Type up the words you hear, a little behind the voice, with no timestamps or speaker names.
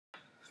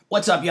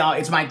What's up, y'all?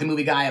 It's Mike, the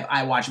movie guy of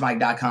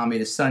iWatchMike.com.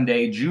 It is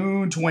Sunday,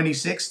 June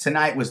 26th.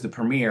 Tonight was the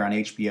premiere on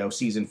HBO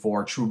Season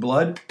 4, True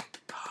Blood.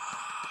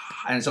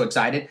 I'm so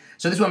excited.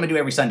 So this is what I'm going to do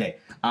every Sunday.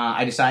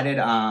 I decided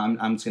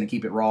I'm just going to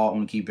keep it raw. I'm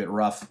going to keep it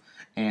rough.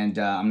 And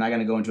I'm not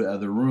going to go into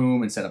another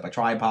room and set up a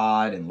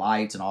tripod and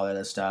lights and all that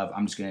other stuff.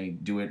 I'm just going to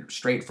do it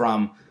straight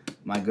from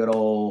my good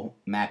old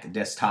Mac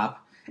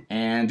desktop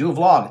and do a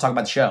vlog and talk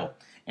about the show.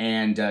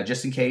 And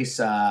just in case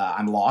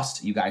I'm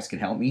lost, you guys can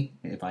help me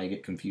if I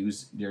get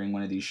confused during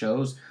one of these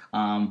shows.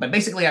 But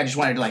basically, I just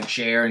wanted to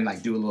share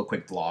and do a little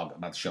quick vlog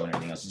about the show and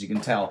everything else. As you can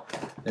tell,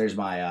 there's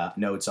my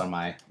notes on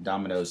my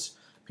Domino's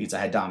pizza. I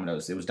had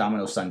Domino's. It was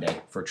Domino's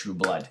Sunday for True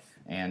Blood.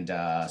 And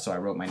so I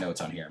wrote my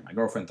notes on here. My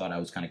girlfriend thought I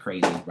was kind of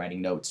crazy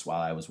writing notes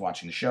while I was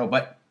watching the show.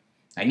 But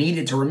I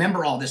needed to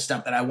remember all this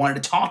stuff that I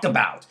wanted to talk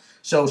about.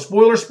 So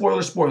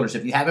spoilers.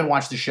 If you haven't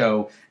watched the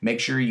show, make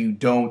sure you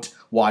don't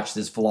watch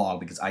this vlog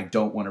because I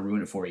don't want to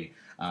ruin it for you.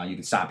 You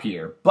can stop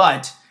here.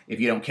 But if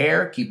you don't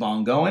care, keep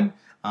on going.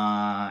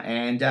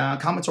 And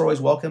comments are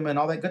always welcome and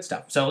all that good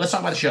stuff. So let's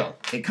talk about the show.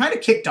 It kind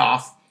of kicked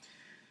off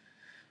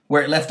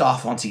where it left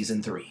off on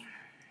Season 3.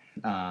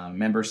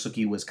 Remember,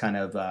 Sookie was kind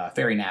of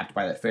fairy napped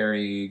by that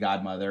fairy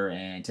godmother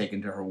and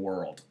taken to her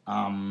world.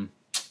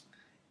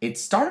 It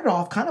started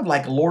off kind of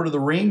like a Lord of the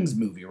Rings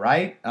movie,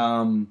 right?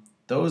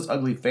 Those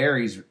ugly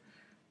fairies,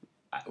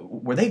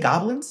 were they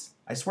goblins?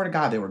 I swear to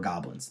God they were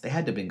goblins. They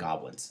had to have been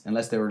goblins,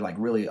 unless they were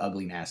really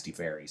ugly, nasty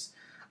fairies.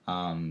 So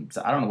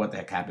I don't know what the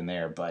heck happened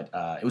there, but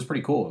it was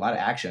pretty cool. A lot of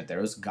action out there.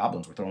 Those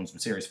goblins were throwing some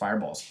serious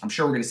fireballs. I'm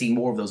sure we're going to see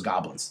more of those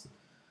goblins.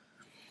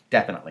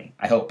 Definitely.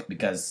 I hope,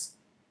 because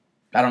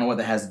I don't know what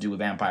that has to do with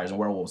vampires and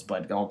werewolves,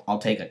 but I'll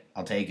take it.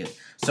 I'll take it.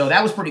 So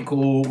that was pretty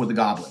cool with the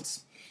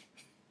goblins.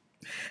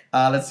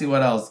 Let's see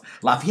what else.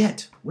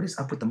 Lafayette. What is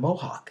up with the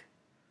mohawk?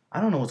 I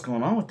don't know what's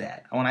going on with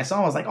that. When I saw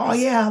him, I was like, oh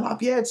yeah,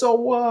 Lafayette, so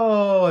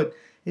what?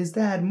 Is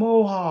that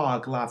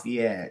mohawk,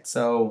 Lafayette?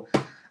 So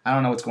I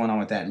don't know what's going on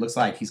with that. It looks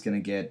like he's going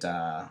to get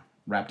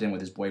wrapped in with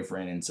his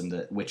boyfriend and some of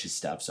the witches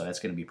stuff, so that's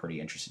going to be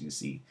pretty interesting to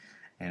see.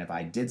 And if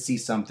I did see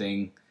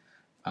something,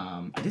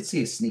 I did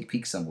see a sneak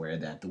peek somewhere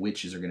that the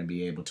witches are going to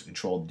be able to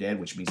control the dead,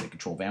 which means they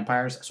control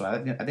vampires. So I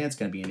think it's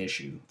going to be an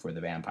issue for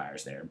the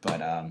vampires there. But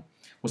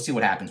we'll see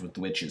what happens with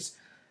the witches.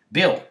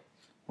 Bill,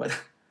 what?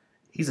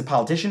 He's a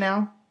politician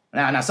now?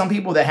 Now, some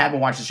people that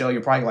haven't watched the show,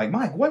 you're probably like,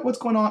 Mike, what's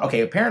going on?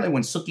 Okay, apparently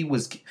when Sookie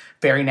was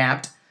fairy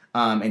napped,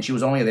 and she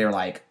was only there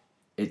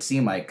it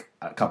seemed like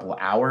a couple of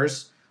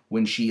hours,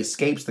 when she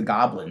escapes the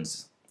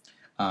goblins,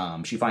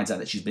 she finds out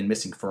that she's been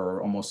missing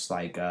for almost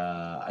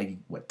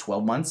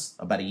 12 months?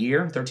 About a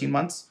year, 13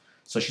 months?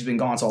 So she's been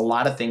gone, so a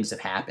lot of things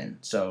have happened.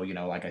 So,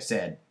 like I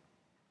said,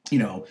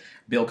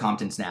 Bill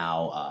Compton's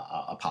now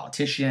a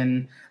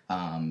politician.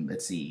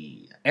 Let's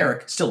see,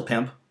 Eric, still a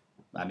pimp.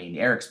 I mean,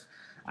 Eric's...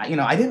 I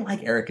didn't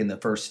like Eric in the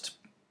first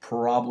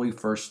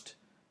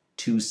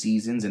 2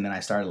 seasons, and then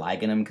I started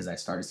liking him because I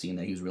started seeing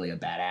that he was really a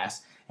badass.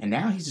 And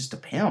now he's just a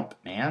pimp,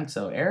 man.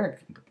 So Eric,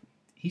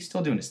 he's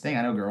still doing his thing.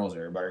 I know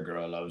every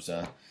girl loves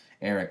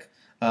Eric.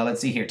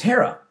 Let's see here.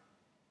 Tony.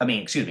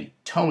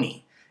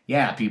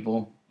 Yeah,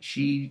 people.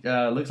 She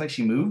looks like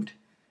she moved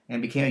and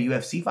became a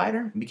UFC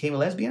fighter and became a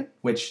lesbian,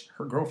 which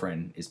her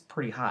girlfriend is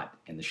pretty hot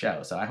in the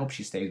show. So I hope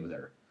she stays with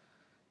her.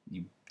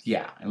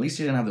 Yeah, at least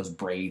she doesn't have those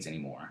braids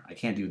anymore. I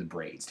can't do the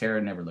braids.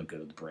 Tara never looked good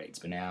with the braids,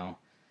 but now,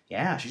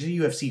 yeah, she's a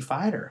UFC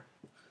fighter.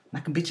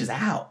 Knocking bitches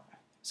out.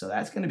 So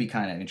that's going to be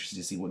kind of interesting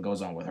to see what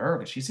goes on with her,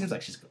 because she seems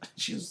like she's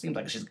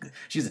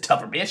a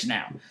tougher bitch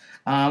now.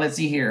 Let's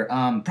see here.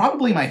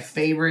 Probably my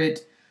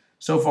favorite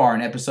so far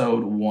in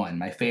episode 1,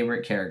 my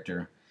favorite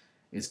character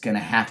is going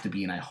to have to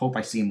be, and I hope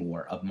I see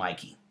more of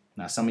Mikey.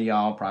 Now, some of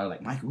y'all probably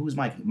like, Mikey, who's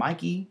Mikey?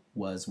 Mikey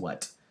was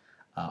what?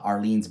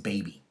 Arlene's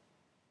baby.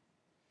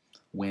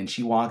 When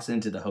she walks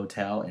into the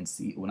hotel and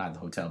not the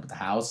hotel, but the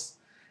house,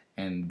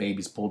 and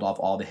baby's pulled off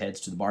all the heads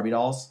to the Barbie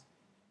dolls,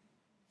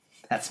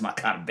 that's my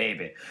kind of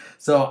baby.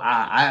 So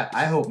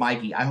I hope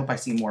I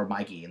see more of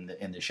Mikey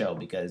in the show,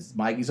 because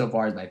Mikey so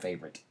far is my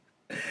favorite.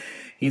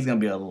 He's gonna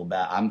be a little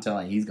bad. I'm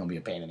telling you, he's gonna be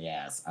a pain in the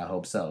ass. I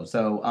hope so.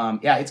 So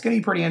yeah, it's gonna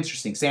be pretty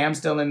interesting. Sam's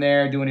still in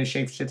there doing his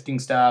shape-shifting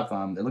stuff.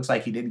 It looks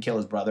like he didn't kill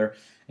his brother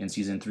in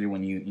season 3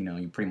 when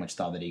you pretty much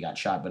thought that he got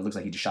shot, but it looks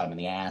like he just shot him in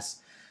the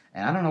ass.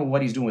 And I don't know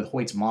what he's doing with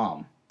Hoyt's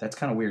mom. That's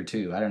kind of weird,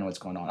 too. I don't know what's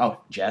going on.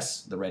 Oh,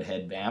 Jess, the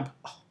redhead vamp.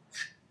 Oh,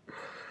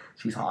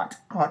 she's hot.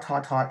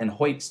 Hot. And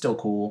Hoyt's still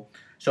cool.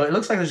 So it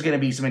looks like there's going to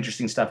be some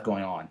interesting stuff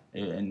going on.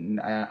 And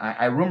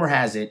I rumor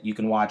has it, you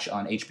can watch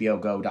on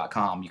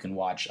HBOGo.com. You can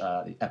watch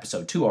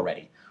episode 2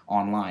 already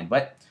online.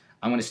 But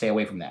I'm going to stay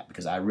away from that,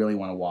 because I really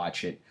want to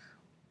watch it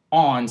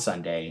on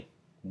Sunday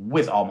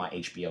with all my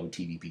HBO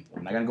TV people.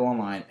 I'm not going to go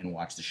online and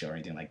watch the show or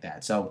anything like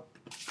that. So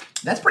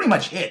that's pretty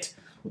much it.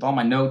 With all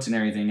my notes and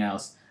everything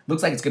else.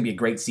 Looks like it's going to be a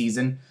great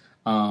season.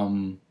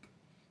 Comments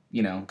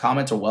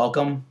are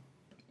welcome.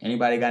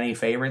 Anybody got any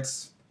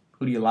favorites?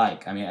 Who do you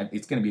like? I mean,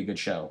 it's going to be a good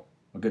show.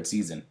 A good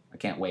season. I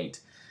can't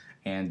wait.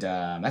 And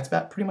that's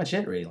about pretty much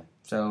it, really.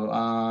 So,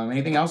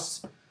 anything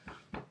else?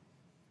 Let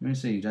me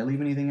see. Did I leave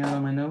anything out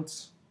on my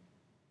notes?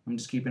 I'm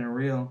just keeping it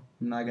real.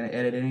 I'm not going to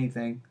edit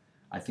anything.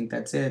 I think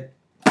that's it.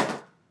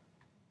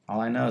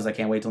 All I know is I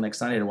can't wait till next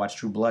Sunday to watch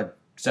True Blood.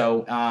 So,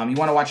 you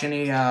want to watch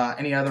any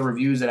other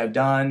reviews that I've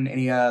done,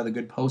 any the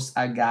good posts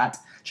I got,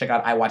 check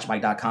out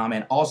iWatchMike.com.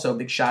 And also,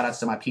 big shout-outs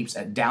to my peeps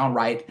at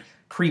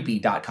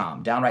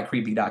DownrightCreepy.com.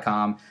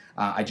 DownrightCreepy.com.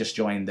 I just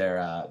joined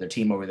their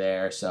team over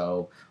there,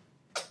 so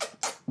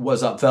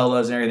what's up,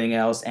 fellas, and everything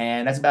else.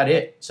 And that's about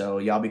it. So,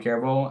 y'all be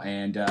careful,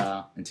 and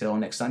until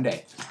next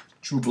Sunday,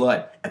 True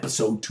Blood,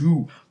 Episode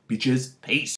 2. Bitches, peace.